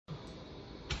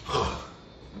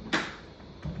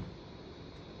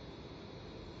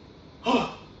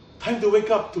time to wake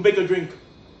up to make a drink.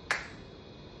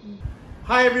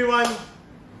 Hi everyone,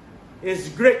 it's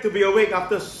great to be awake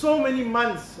after so many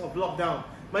months of lockdown.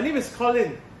 My name is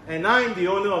Colin and I'm the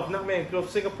owner of 𝐼𝐶𝐿𝐴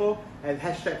Singapore and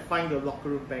 #Find the Locker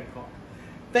Room Bangkok.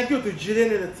 Thank you to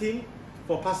Gillian and the team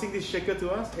for passing this shaker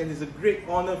to us, and it's a great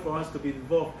honor for us to be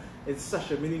involved in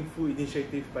such a meaningful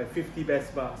initiative by 50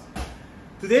 Best Bars.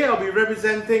 Today I'll be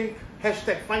representing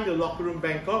 #Find the Locker Room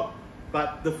Bangkok,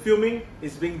 but the filming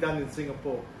is being done in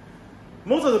Singapore.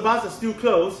 Most of the bars are still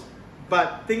closed,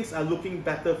 but things are looking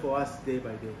better for us day by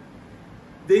day.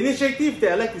 The initiative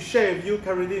that I'd like to share with you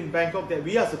currently in Bangkok that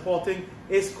we are supporting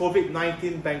is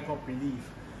COVID-19 Bangkok Relief.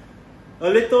 A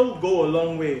little go a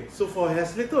long way. So for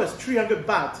as little as 300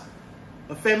 baht,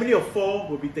 a family of 4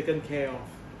 will be taken care of.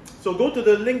 So go to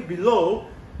the link below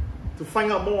to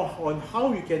find out more on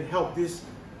how you can help this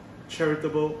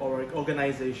charitable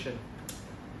organization.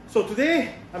 So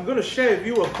today, I'm going to share with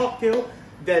you a cocktail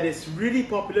that is really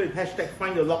popular in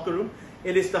 #Find the Locker Room.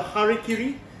 It is the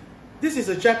Harakiri. This is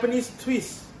a Japanese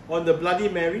twist on the Bloody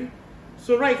Mary.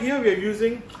 So right here, we are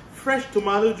using fresh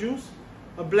tomato juice,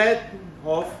 a blend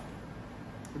of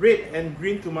red and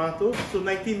green tomatoes, so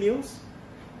 90 ml.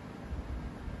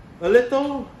 A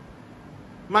little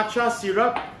matcha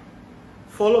syrup,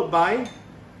 followed by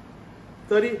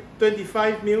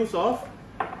 25 ml of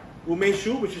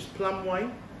Umeshu, which is plum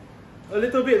wine. A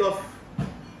little bit of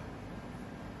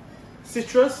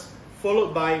citrus,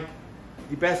 followed by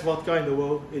the best vodka in the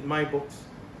world, in my books,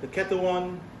 the Ketel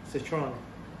Citroen.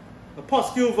 A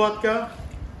pot still vodka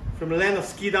from the land of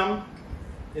Schiedam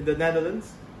in the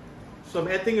Netherlands. So I'm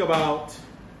adding about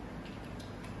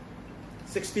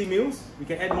 60 ml. You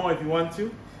can add more if you want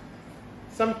to.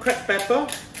 Some cracked pepper.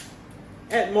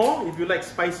 Add more if you like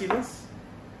spiciness.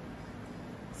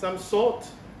 Some salt.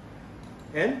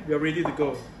 And we are ready to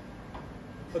go.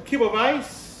 A cube of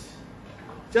ice,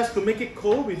 just to make it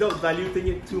cold without diluting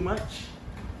it too much.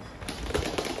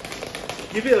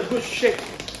 Give it a good shake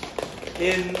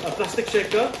in a plastic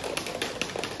shaker.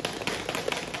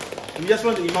 You just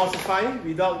want to emulsify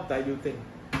without diluting.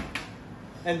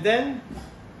 And then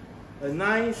a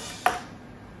nice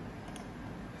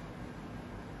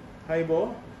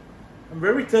highball. I'm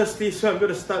very thirsty, so I'm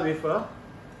going to start with a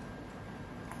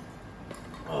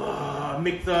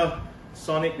make the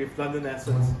Sonic with London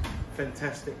Essence.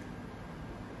 Fantastic.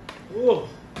 Oh,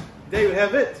 there you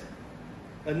have it.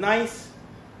 A nice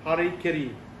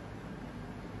Harakiri.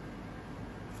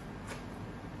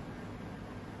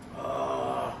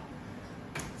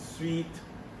 Sweet,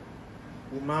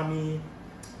 umami,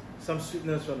 some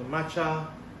sweetness from the matcha,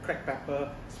 cracked pepper,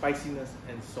 spiciness,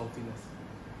 and saltiness.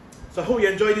 So I hope you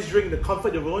enjoy this drink in the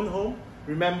comfort of your own home.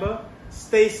 Remember,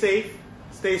 stay safe,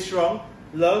 stay strong,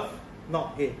 love,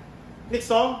 not hate. Next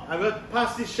song, I'm going to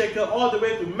pass this shaker all the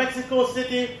way to Mexico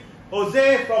City.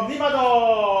 Jose from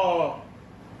Limantour.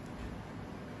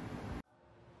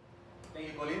 Thank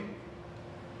you, Colin.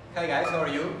 Hi guys, how are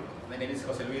you? My name is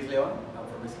José Luis León. I'm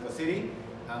from Mexico City.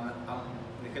 I'm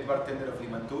the head bartender of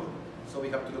Limantour. So we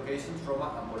have 2 locations,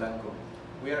 Roma and Polanco.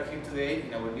 We are here today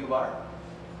in our new bar.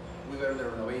 We were under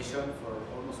renovation for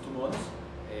almost 2 months.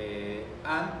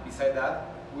 And beside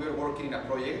that, we are working in a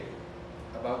project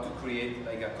about to create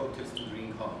like a cocktails to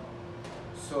drink home.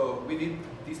 So we did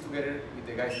this together with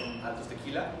the guys from Altos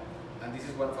Tequila, and this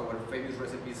is one of our famous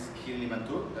recipes here in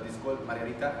Limantour that is called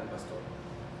Margarita al Pastor.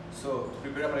 So to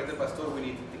prepare a Margarita al Pastor, we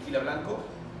need tequila blanco,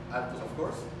 Altos of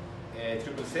course,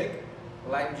 triple sec,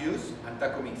 lime juice, and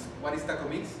taco mix. What is taco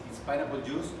mix? It's pineapple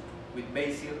juice with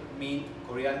basil, mint,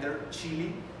 coriander,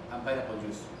 chili, and pineapple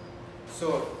juice.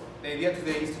 So the idea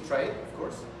today is to try it, of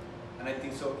course, and I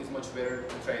think so it's much better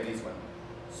to try this one.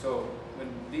 So when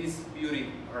this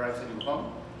beauty arrives at your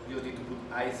home, you just need to put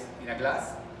ice in a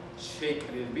glass, shake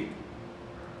a little bit,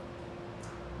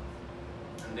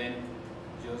 and then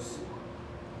just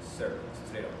serve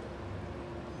straight up.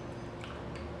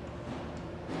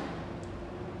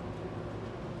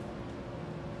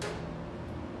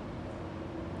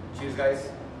 Cheers, guys.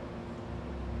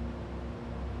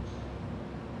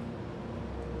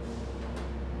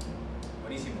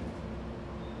 Buenísimo.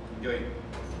 Enjoy.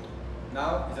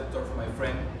 Now it's a turn for my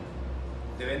friend,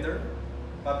 the vendor.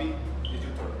 Papi, it's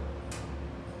your turn.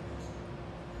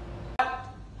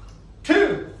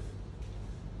 2.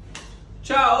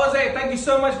 Ciao, Jose. Thank you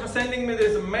so much for sending me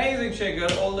this amazing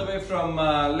shaker all the way from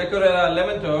Licorería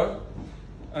Limantour.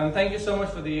 And thank you so much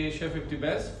for the Asia 50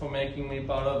 Best for making me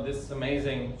part of this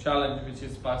amazing challenge, which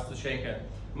is Pass the Shaker.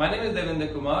 My name is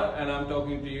Devendra Kumar, and I'm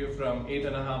talking to you from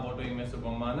 8.5 Otto in Mezzo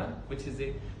Bombana, which is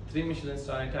a 3 Michelin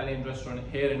star Italian restaurant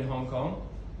here in Hong Kong.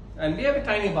 And we have a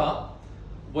tiny bar,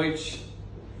 which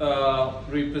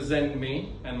represent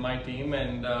me and my team,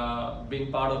 and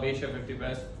been part of Asia 50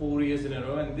 Best 4 years in a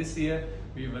row, and this year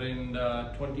we were in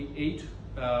 28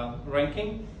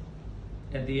 ranking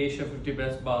at the Asia 50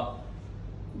 Best bar.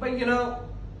 But you know,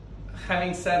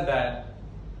 having said that,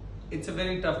 it's a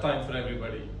very tough time for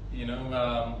everybody, you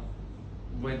know,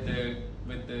 with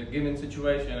the given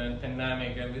situation and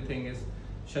pandemic, everything is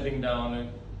shutting down and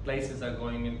places are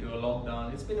going into a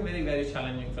lockdown. It's been very, very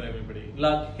challenging for everybody.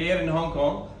 Like here in Hong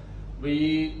Kong,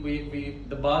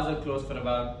 the bars are closed for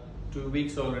about 2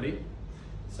 weeks already.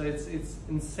 So it's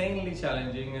insanely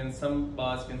challenging, and some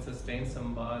bars can sustain,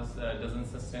 some bars doesn't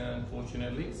sustain,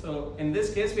 unfortunately. So in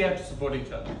this case, we have to support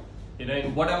each other, you know,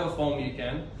 in whatever form you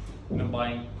can. You know,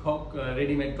 buying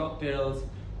ready-made cocktails,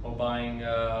 or buying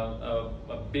a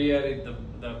beer if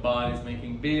the bar is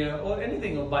making beer, or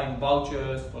anything, or buying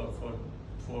vouchers for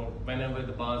whenever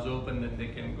the bar is open, then they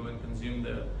can go and consume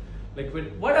the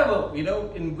liquid. Whatever, you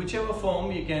know, in whichever form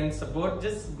you can support,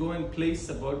 just go and please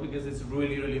support, because it's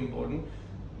really, really important.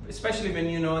 Especially when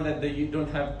you know that you don't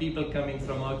have people coming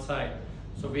from outside.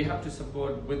 So we have to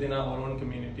support within our own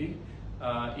community,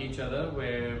 each other,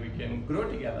 where we can grow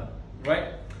together,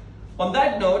 right? On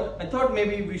that note, I thought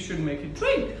maybe we should make a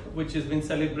drink, which has been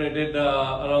celebrated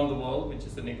around the world, which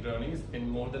is the Negroni. It's been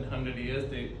more than 100 years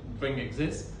the drink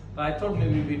exists. But I thought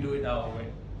maybe we do it our way.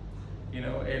 You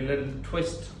know, a little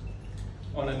twist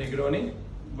on a Negroni,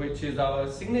 which is our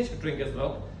signature drink as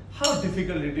well. How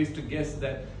difficult it is to guess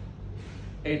that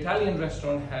an Italian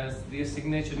restaurant has their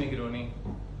signature Negroni.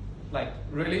 Like,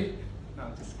 really? No,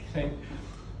 I'm just kidding.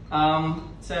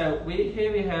 So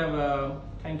here we have a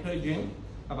tankard gin,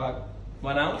 about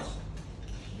 1 ounce.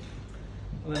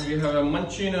 And then we have a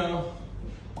Mancino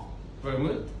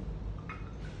vermouth,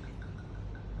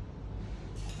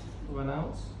 1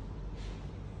 ounce.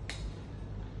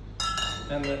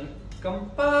 And then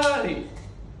Campari.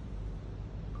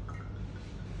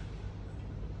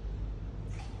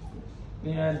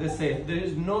 Yeah, they say there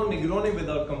is no Negroni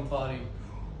without Campari.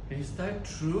 Is that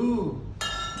true?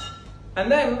 And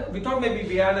then we thought maybe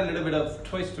we add a little bit of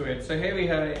twist to it. So here we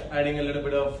are adding a little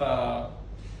bit of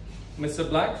Mr.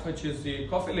 Black, which is the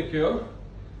coffee liqueur.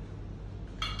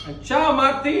 And ciao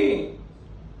Martin!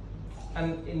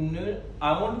 And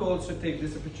I want to also take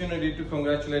this opportunity to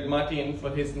congratulate Martin for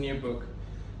his new book.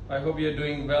 I hope you're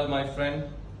doing well, my friend.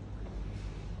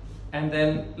 And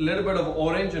then a little bit of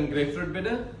orange and grapefruit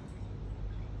bitter,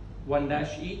 1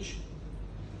 dash each.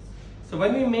 So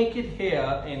when we make it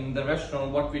here in the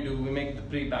restaurant, what we do, we make the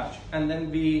pre-batch, and then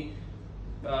we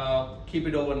keep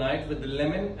it overnight with the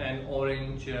lemon and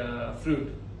orange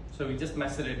fruit. So we just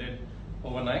macerate it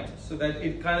overnight so that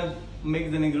it kind of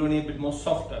makes the Negroni a bit more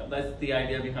softer. That's the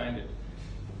idea behind it.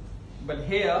 But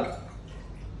here,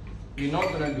 we're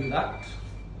not going to do that.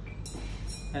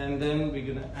 And then we're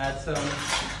going to add some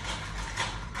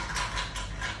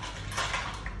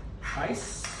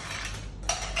ice.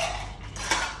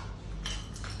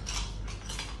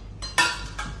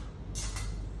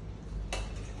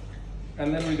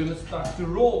 And then we're going to start to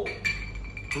rock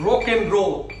and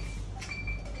roll.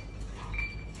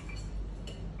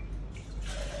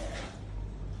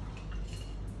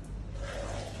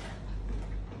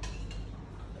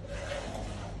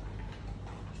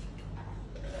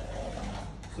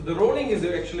 So the rolling is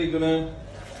actually going to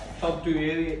help to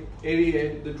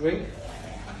aerate the drink,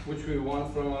 which we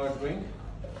want from our drink.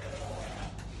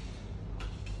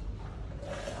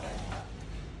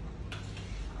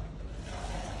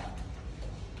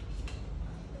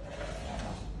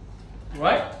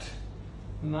 Right,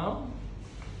 now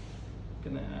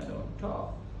gonna add on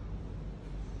top,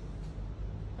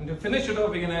 and to finish it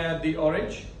off we're gonna add the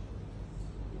orange,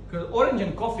 because orange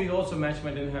and coffee also match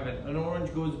made in heaven, and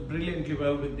orange goes brilliantly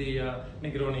well with the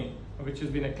Negroni, which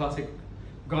has been a classic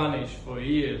garnish for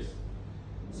years.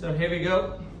 So here we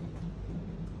go,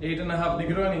 8.5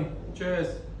 Negroni. Cheers.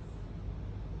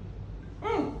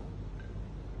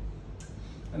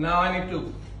 And now I need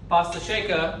to pass the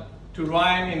shaker to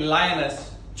Ryan in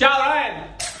Lioness. Ciao Ryan!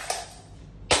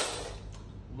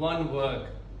 One word.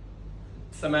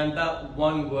 Samantha,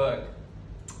 one word.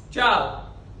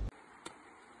 Ciao!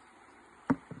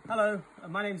 Hello,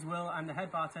 my name's Will. I'm the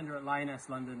head bartender at Lioness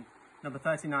London, number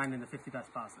 39 in the 50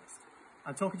 Best Bars list.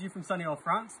 I'm talking to you from sunny old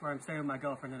France, where I'm staying with my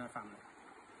girlfriend and her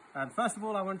family. First of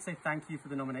all, I want to say thank you for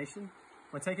the nomination.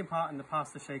 We're taking part in the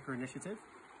Pass the Shaker initiative,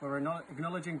 where we're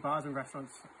acknowledging bars and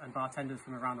restaurants and bartenders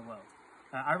from around the world.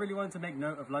 I really wanted to make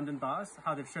note of London bars,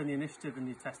 how they've shown the initiative in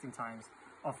these testing times,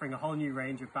 offering a whole new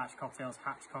range of batch cocktails,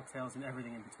 hatch cocktails, and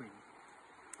everything in between.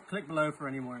 Click below for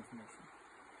any more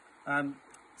information.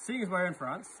 Seeing as we're in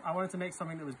France, I wanted to make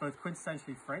something that was both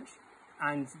quintessentially French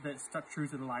and that's stuck true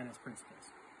to the Lioness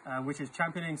principles, which is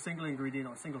championing single ingredient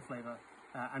or single flavor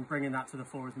and bringing that to the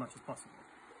fore as much as possible.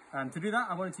 To do that,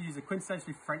 I wanted to use a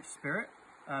quintessentially French spirit,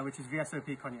 which is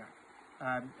VSOP Cognac.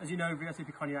 As you know,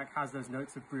 VSOP Cognac has those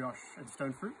notes of brioche and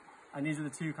stone fruit, and these are the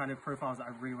two kind of profiles that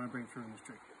I really want to bring through in this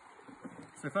drink.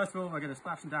 So first of all, we're going to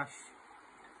splash and dash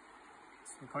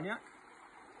some cognac.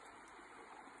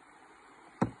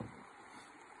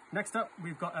 Next up,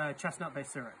 we've got a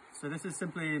chestnut-based syrup. So this is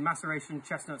simply maceration,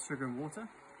 chestnut, sugar, and water.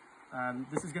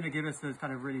 This is going to give us those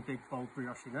kind of really big, bold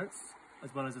brioche notes,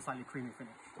 as well as a slightly creamy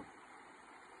finish.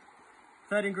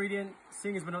 Third ingredient,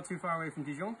 seeing as we're not too far away from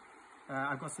Dijon,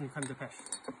 I've got some crème de pêche.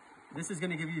 This is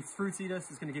going to give you fruitiness,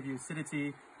 it's going to give you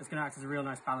acidity, it's going to act as a real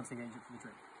nice balancing agent for the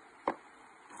drink.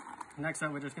 Next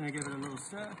up, we're just going to give it a little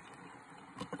stir.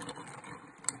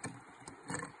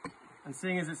 And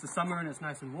seeing as it's the summer and it's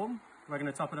nice and warm, we're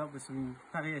going to top it up with some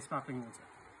Perrier sparkling water,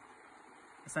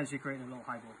 essentially creating a little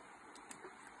highball.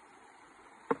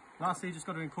 Lastly, you just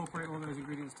got to incorporate all those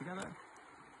ingredients together.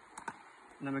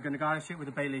 And then we're going to garnish it with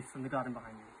a bay leaf from the garden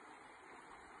behind me.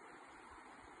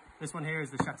 This one here is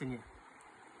the Chatigny.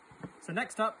 So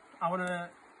next up, I want to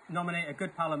nominate a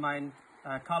good pal of mine,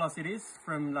 Carlos Iris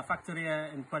from La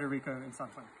Factoria in Puerto Rico in San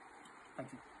Juan. Thank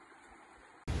you.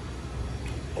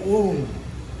 Ooh.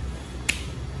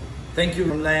 Thank you,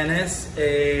 Lioness.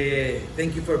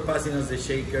 Thank you for passing us the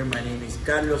shaker. My name is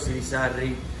Carlos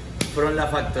Irizarry from La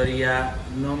Factoria,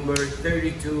 number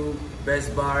 32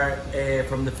 best bar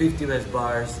from the 50 best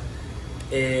bars.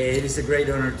 It is a great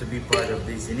honor to be part of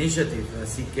this initiative.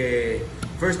 Así que,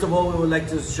 first of all, we would like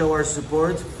to show our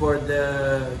support for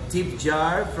the tip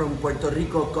jar from Puerto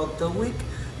Rico Cocktail Week.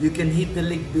 You can hit the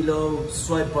link below,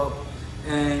 swipe up,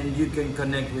 and you can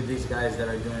connect with these guys that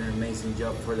are doing an amazing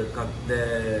job for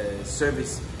the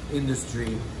service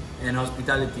industry and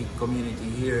hospitality community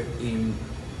here in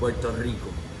Puerto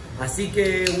Rico. Así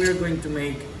que we're going to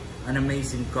make an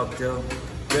amazing cocktail.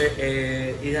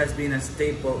 It has been a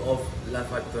staple of La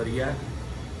Factoria.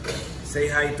 Say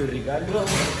hi to Ricardo,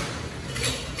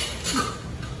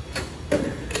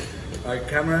 our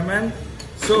cameraman.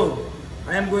 So,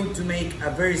 I am going to make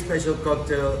a very special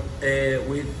cocktail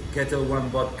with Ketel One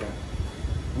vodka.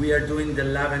 We are doing the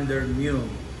lavender mule.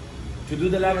 To do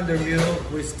the lavender mule,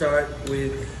 we start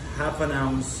with half an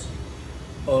ounce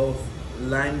of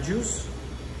lime juice.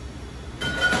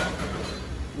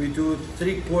 We do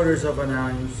 3/4 of an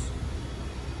ounce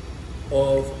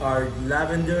of our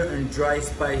lavender and dry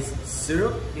spice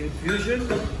syrup infusion,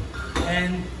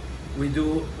 and we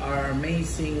do our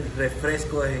amazing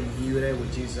refresco de jengibre,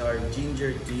 which is our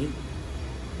ginger tea,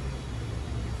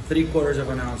 3/4 of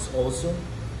an ounce also,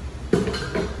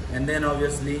 and then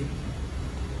obviously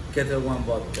Ketel One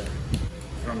vodka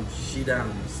from Schiedam,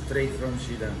 straight from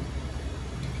Schiedam,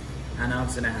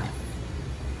 1.5 ounces.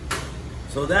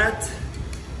 So that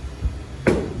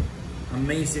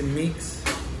amazing mix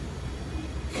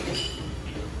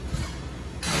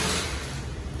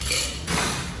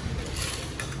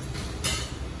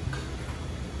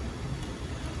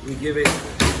we give it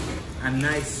a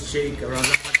nice shake around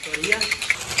La Factoria.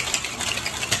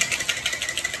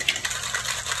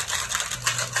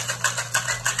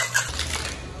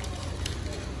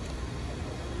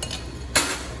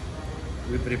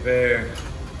 We prepare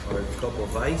our cup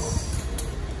of ice.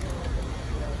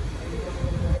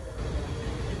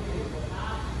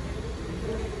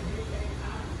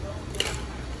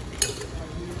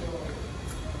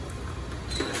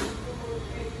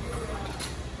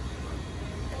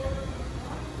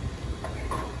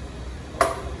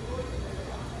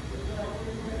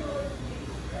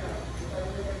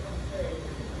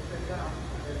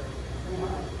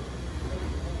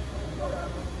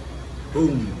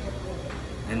 Boom!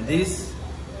 And this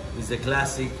is the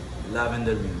classic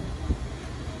lavender mule.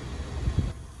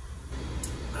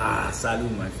 Ah, salud,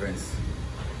 my friends.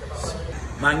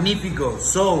 Magnifico.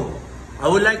 So, I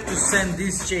would like to send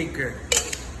this shaker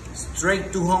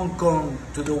straight to Hong Kong,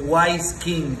 to the wise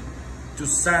king, to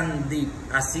Sandeep.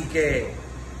 Así que,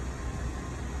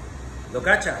 ¿lo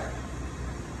cacha?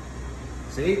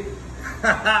 ¿Sí?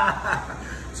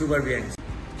 Súper bien.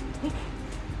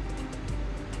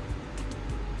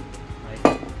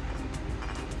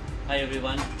 Hi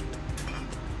everyone.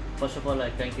 First of all,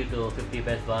 I thank you to 50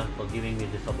 Best Bar for giving me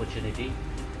this opportunity.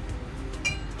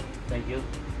 Thank you.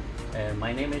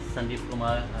 My name is Sandeep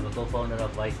Kumar. I'm a co-founder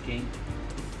of Wise King,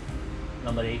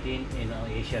 number 18 in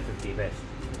Asia 50 Best.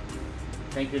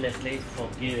 Thank you, Leslie, for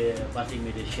passing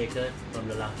me this shaker from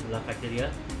the La Factoria.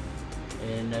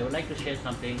 And I would like to share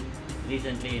something.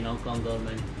 Recently in Hong Kong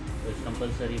government, it's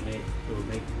compulsory to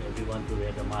make everyone to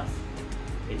wear the mask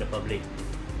in the public.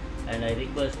 and I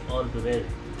request all to wear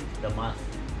the mask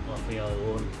of your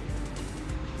own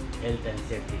health and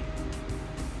safety.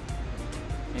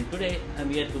 And today I'm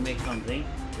here to make some drink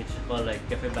which is called like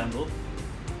Cafe Bamboo.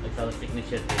 It's our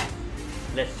signature drink.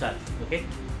 Let's start, okay?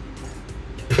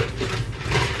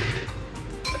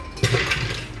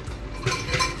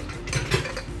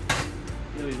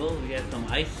 Here we go, we have some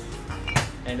ice,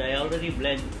 and I already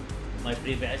blend my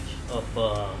pre-batch of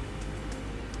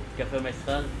Cafe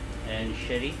Mezcal and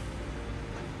Sherry.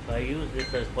 So I use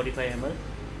this as 45 ml.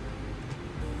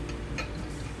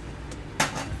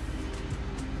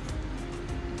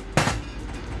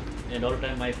 And all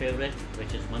time my favorite,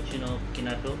 which is Mancino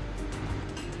Kinato.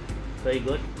 Very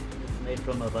good. It's made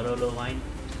from a Barolo wine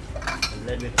and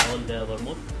blend with all the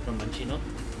vermouth from Mancino.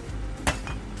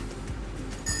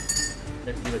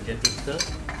 Let's give a gentle stir.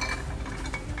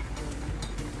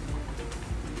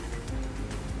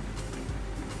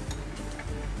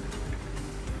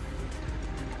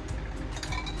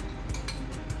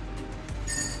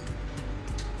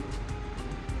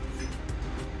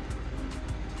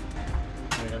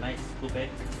 With a nice scoop egg.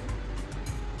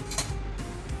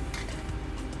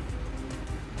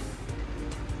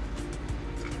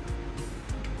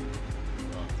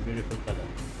 Oh, beautiful color.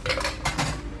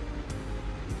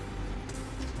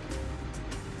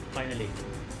 Finally,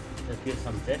 let's give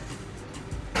some zest.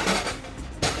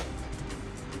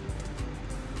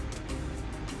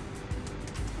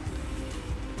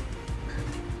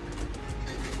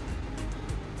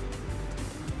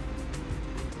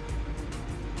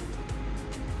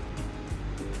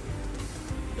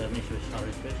 Garnish with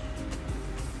starfish fish.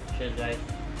 Cheers, guys.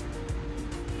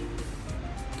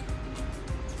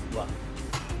 Wow.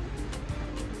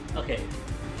 Okay.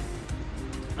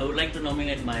 I would like to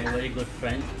nominate my very good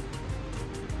friend.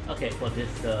 Okay, for this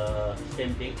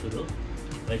same thing to do,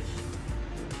 which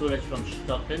Suraj from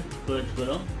Stockton, Suraj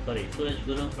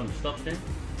Gurung from Stockton,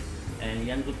 and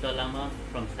Yan Gupta Lama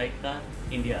from Saika,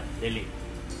 India, Delhi.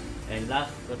 And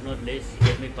last but not least,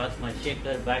 let me pass my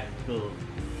shaker back to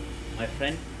my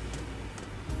friend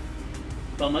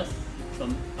Thomas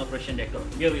from Operation Deco.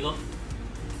 Here we go.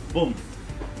 Boom.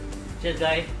 Cheers,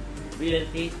 guys. Be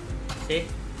healthy.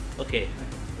 Safe. Okay.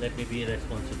 Let me be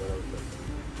responsible also.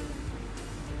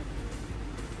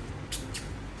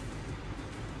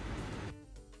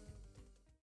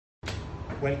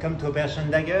 Welcome to Operation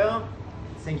Dagger.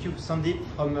 Thank you Sandeep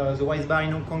from the Wise Bar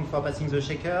in Hong Kong for passing the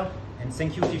shaker, and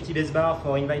thank you 50 Best Bar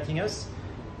for inviting us.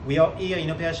 We are here in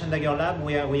Operation Dagger Lab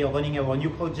where we are running our new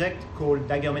project called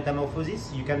Dagger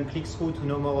Metamorphosis. You can click through to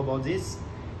know more about this.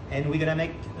 And we're gonna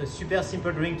make a super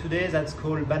simple drink today that's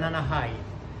called Banana High.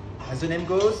 As the name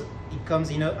goes, it comes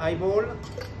in a highball.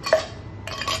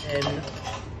 And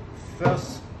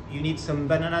first you need some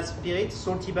banana spirit,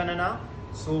 salty banana.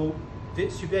 So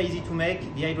super easy to make.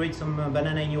 Dehydrate some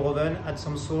banana in your oven, add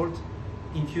some salt,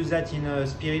 infuse that in a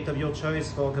spirit of your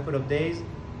choice for a couple of days.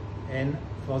 And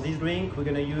for this drink, we're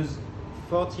gonna use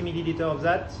 40 milliliters of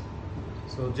that.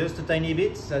 So just a tiny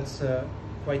bit. That's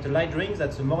quite a light drink.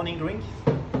 That's a morning drink.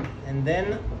 And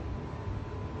then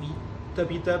we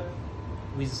top it up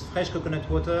with fresh coconut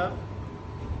water.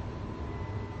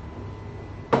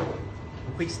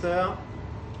 A quick stir.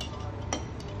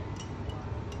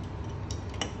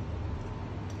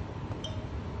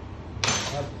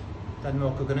 Add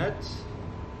more coconut,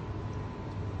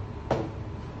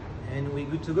 and we're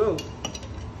good to go.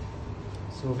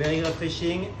 So very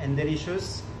refreshing and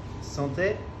delicious.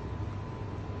 Santé.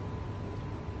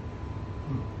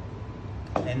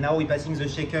 And now we're passing the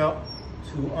shaker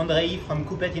to Andrei from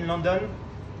𝐿𝐴𝐻𝐿 in London.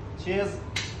 Cheers.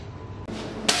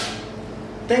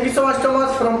 Thank you so much,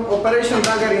 Thomas from Operation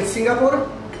Dagger in Singapore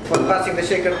for passing the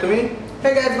shaker to me.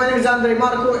 Hey guys, my name is Andrei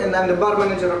Marcu and I'm the bar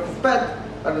manager of Pet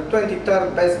at the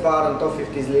 23rd Best Bar on Top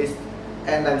 50's list,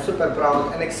 and I'm super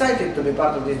proud and excited to be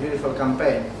part of this beautiful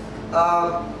campaign.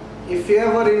 If you're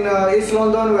ever in East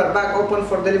London, we're back open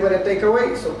for delivery and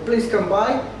takeaway, so please come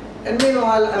by. And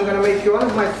meanwhile, I'm gonna make you one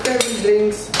of my favorite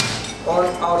drinks on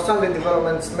our Sunday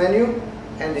Developments menu,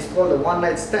 and it's called a One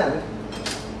Night Stand.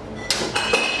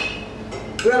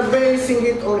 We are basing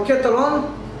it on Ketel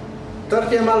on,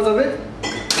 30 ml of it.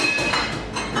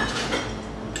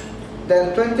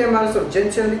 Then 20 ml of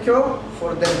gentian liqueur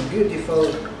for the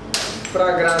beautiful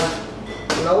fragrant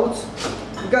notes.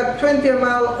 We got 20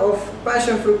 ml of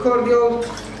passion fruit cordial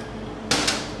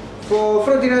for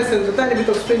fruitiness and a tiny bit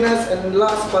of sweetness, and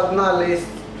last but not least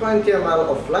 20 ml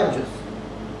of lime juice.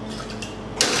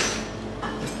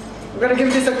 We're gonna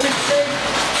give this a quick shake.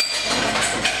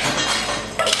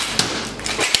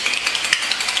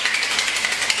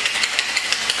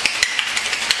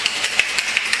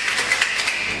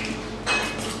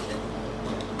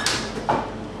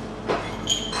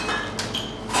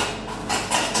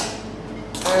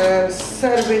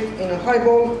 serve it in a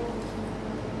highball.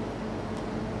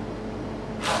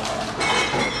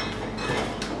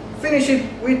 Finish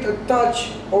it with a touch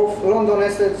of London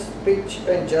Essence, peach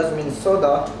and jasmine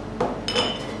soda.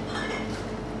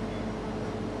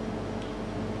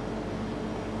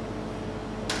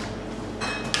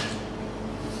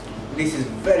 This is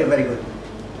very, very good.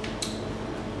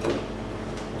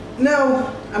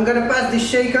 Now I'm gonna pass this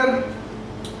shaker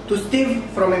to Steve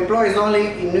from Employees Only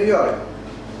in New York.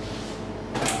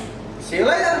 See you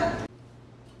later.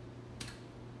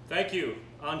 Thank you,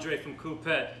 Andre from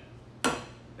𝐞𝐡𝐨𝐝. Hey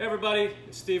everybody,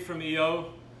 it's Steve from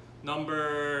EO,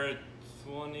 number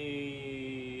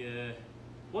 20.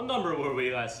 What number were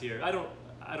we last year? I don't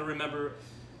remember.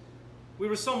 We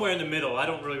were somewhere in the middle. I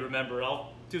don't really remember.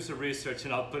 I'll do some research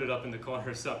and I'll put it up in the corner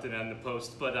or something and the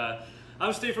post. But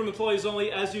I'm Steve from Employees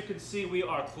Only. As you can see, we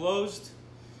are closed,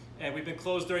 and we've been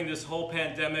closed during this whole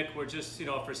pandemic. We're just,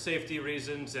 for safety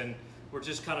reasons, and we're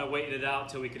just kind of waiting it out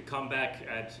till we could come back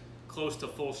at close to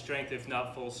full strength, if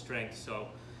not full strength. So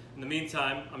in the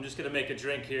meantime, I'm just going to make a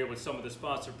drink here with some of the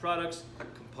sponsored products,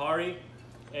 Campari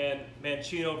and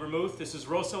Mancino Vermouth. This is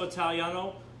Rosso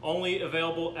Italiano, only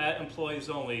available at Employees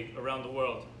Only around the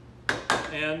world.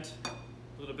 And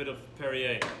a little bit of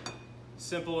Perrier.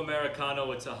 Simple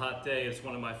Americano, it's a hot day, it's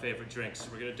one of my favorite drinks.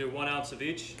 We're going to do 1 ounce of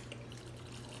each.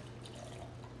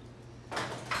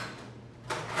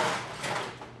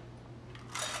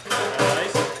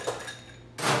 Nice.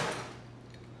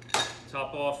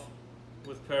 Top off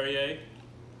with Perrier.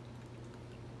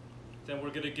 Then we're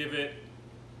going to give it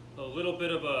a little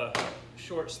bit of a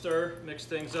short stir, mix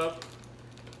things up.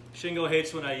 Shingo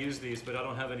hates when I use these, but I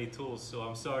don't have any tools, so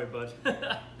I'm sorry, bud.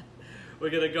 We're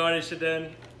going to garnish it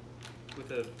then with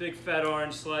a big fat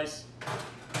orange slice,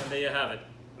 and there you have it.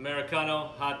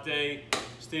 Americano, hot day,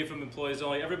 Steve from Employees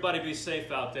Only. Everybody be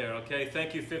safe out there, okay?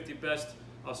 Thank you, 50 Best.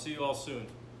 I'll see you all soon.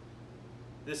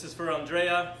 This is for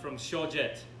Andrea from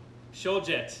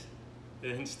𝐭𝐻𝐿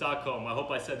in Stockholm. I hope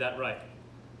I said that right.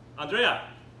 Andrea!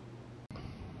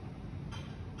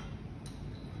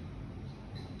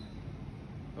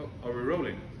 Oh, are we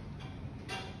rolling?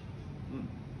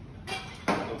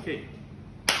 Okay.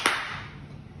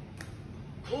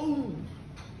 Oh,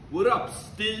 what up,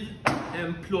 Steve?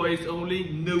 Employees Only,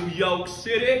 New York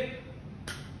City.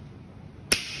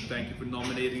 Thank you for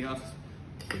nominating us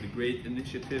for the great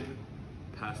initiative,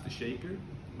 Pass the Shaker.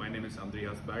 My name is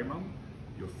Andreas Bergman,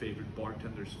 your favorite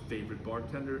bartender's favorite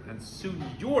bartender, and soon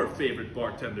your favorite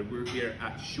bartender. We're here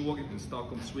at 𝐭𝐻𝐿 in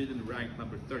Stockholm, Sweden, ranked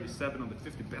number 37 on the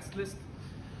 50 best list.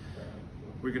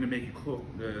 We're gonna make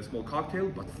a small cocktail,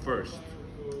 but first,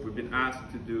 we've been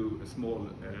asked to do a small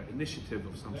initiative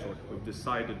of some sort. We've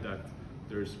decided that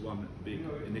there's one big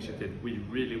initiative we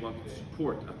really want to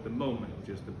support at the moment, which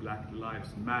is the Black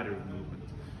Lives Matter movement.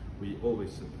 We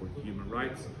always support human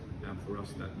rights, and for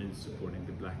us that means supporting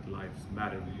the Black Lives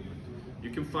Matter movement.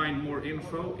 You can find more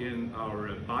info in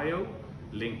our bio,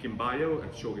 link in bio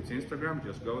at 𝐭𝐻𝐿's Instagram.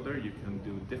 Just go there. You can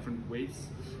do different ways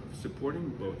of supporting,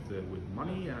 both with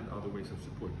money and other ways of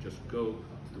support. Just go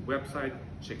to the website,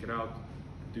 check it out,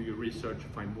 do your research,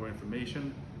 find more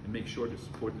information, and make sure to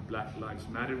support the Black Lives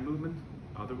Matter movement.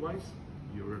 Otherwise,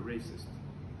 you're a racist.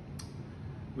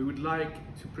 We would like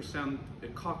to present a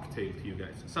cocktail to you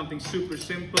guys. Something super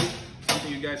simple,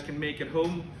 something you guys can make at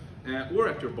home or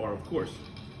at your bar, of course.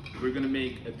 We're gonna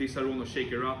make a Disaronno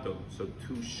Shakerato. So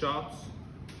 2 shots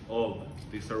of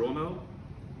Disaronno.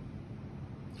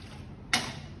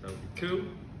 That would be 2.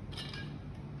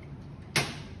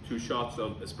 2 shots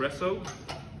of espresso.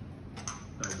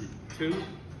 That would be 2.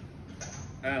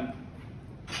 And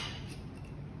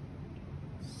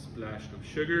splash of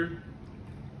sugar.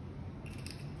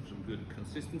 Some good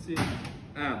consistency.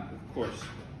 And of course,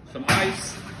 some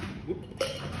ice. Whoop.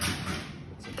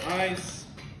 Some ice.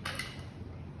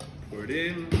 Pour it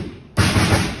in.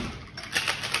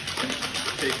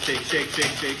 Shake, shake, shake,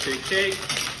 shake, shake, shake, shake.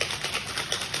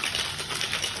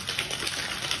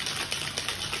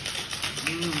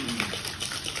 You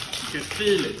can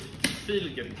feel it. Feel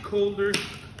it getting colder,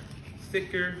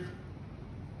 thicker.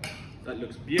 That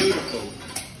looks beautiful.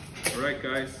 All right,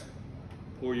 guys.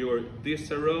 Pour your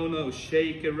Disaronno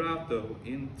Shakerato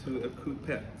into a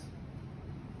𝐞𝐿.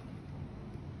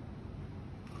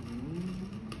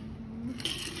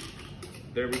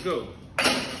 There we go.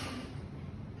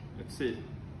 Let's see.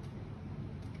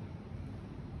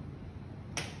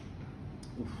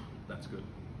 Oof, that's good.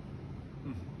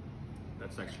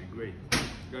 That's actually great.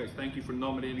 Guys, thank you for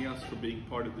nominating us for being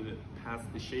part of the Pass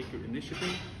the Shaker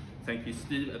initiative. Thank you,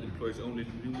 Steve, at Employees Only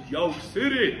New York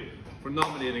City, for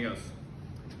nominating us.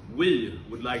 We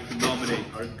would like to nominate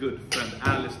our good friend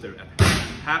Alistair at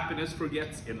Happiness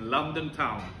Forgets in London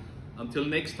town. Until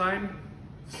next time,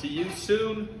 see you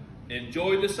soon.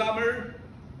 Enjoy the summer.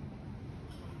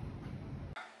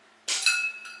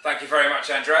 Thank you very much,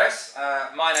 Andreas.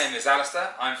 My name is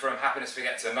Alistair. I'm from Happiness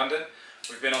Forgets in London.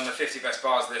 We've been on the 50 Best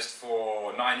Bars list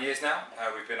for 9 years now.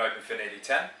 We've been open for nearly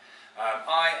 10.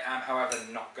 I am, however,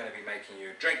 not going to be making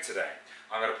you a drink today.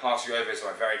 I'm going to pass you over to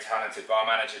my very talented bar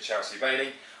manager, Chelsea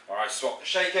Bailey, where I swap the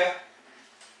shaker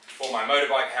for my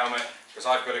motorbike helmet, because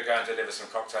I've got to go and deliver some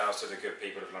cocktails to the good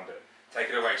people of London. Take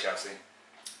it away, Chelsea.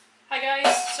 Hi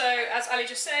guys, so as Ali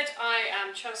just said, I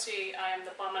am Chelsea, I am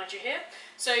the bar manager here.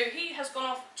 So he has gone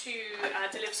off to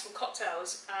deliver some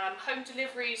cocktails. Home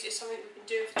deliveries is something we've been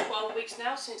doing for 12 weeks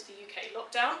now since the UK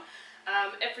lockdown.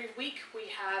 Every week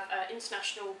we have an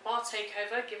international bar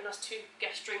takeover, giving us 2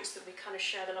 guest drinks that we kind of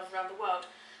share the love around the world.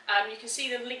 You can see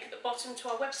the link at the bottom to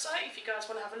our website if you guys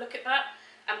want to have a look at that.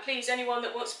 And please, anyone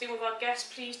that wants to be with our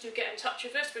guests, please do get in touch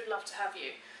with us, we'd love to have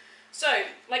you. So,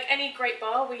 like any great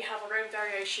bar, we have our own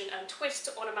variation and twist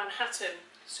on a Manhattan.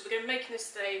 So we're going to be making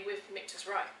this today with Michter's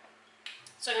Rye.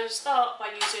 So I'm going to start by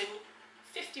using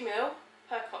 50ml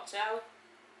per cocktail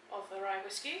of the rye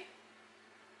whiskey.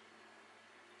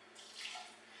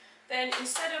 Then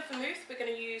instead of vermouth, we're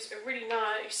going to use a really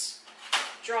nice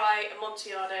dry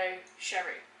Amontillado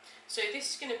sherry. So this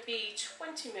is going to be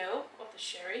 20ml of the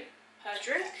sherry per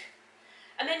drink.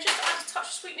 And then just to add a touch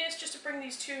of sweetness, just to bring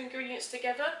these 2 ingredients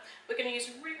together, we're going to use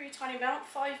a really, really tiny amount,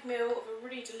 5ml of a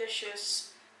really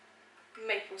delicious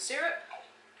maple syrup.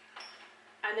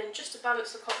 And then just to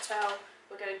balance the cocktail,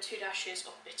 we're going 2 dashes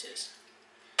of bitters.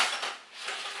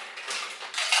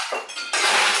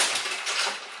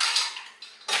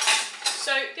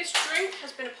 So this drink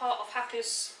has been a part of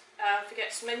Happiness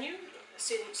Forgets menu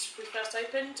since we first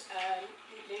opened,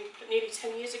 nearly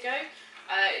 10 years ago.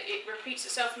 It repeats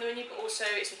itself in the menu, but also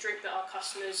it's a drink that our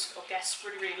customers or guests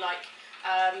really, really like.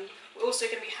 We're also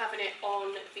going to be having it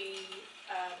on the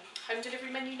home delivery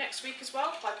menu next week as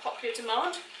well, by popular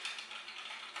demand.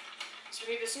 So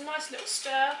we give this a nice little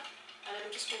stir, and then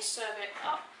I'm just going to serve it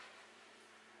up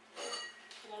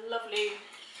in a lovely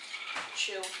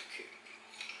chilled coupe.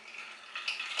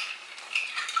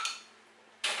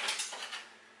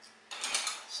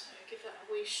 So give that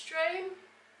a wee strain.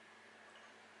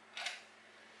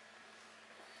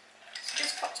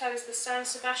 This cocktail is the San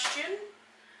Sebastian.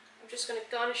 I'm just going to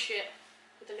garnish it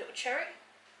with a little cherry.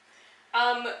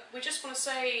 We just want to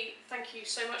say thank you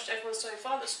so much to everyone so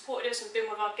far that supported us and been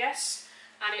with our guests.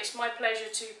 And it's my pleasure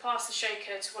to pass the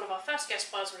shaker to one of our first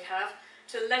guest bars we have,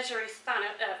 to the legendary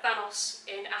Thanos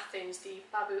in Athens, the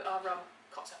Babu Aram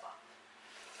cocktail bar.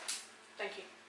 Thank you.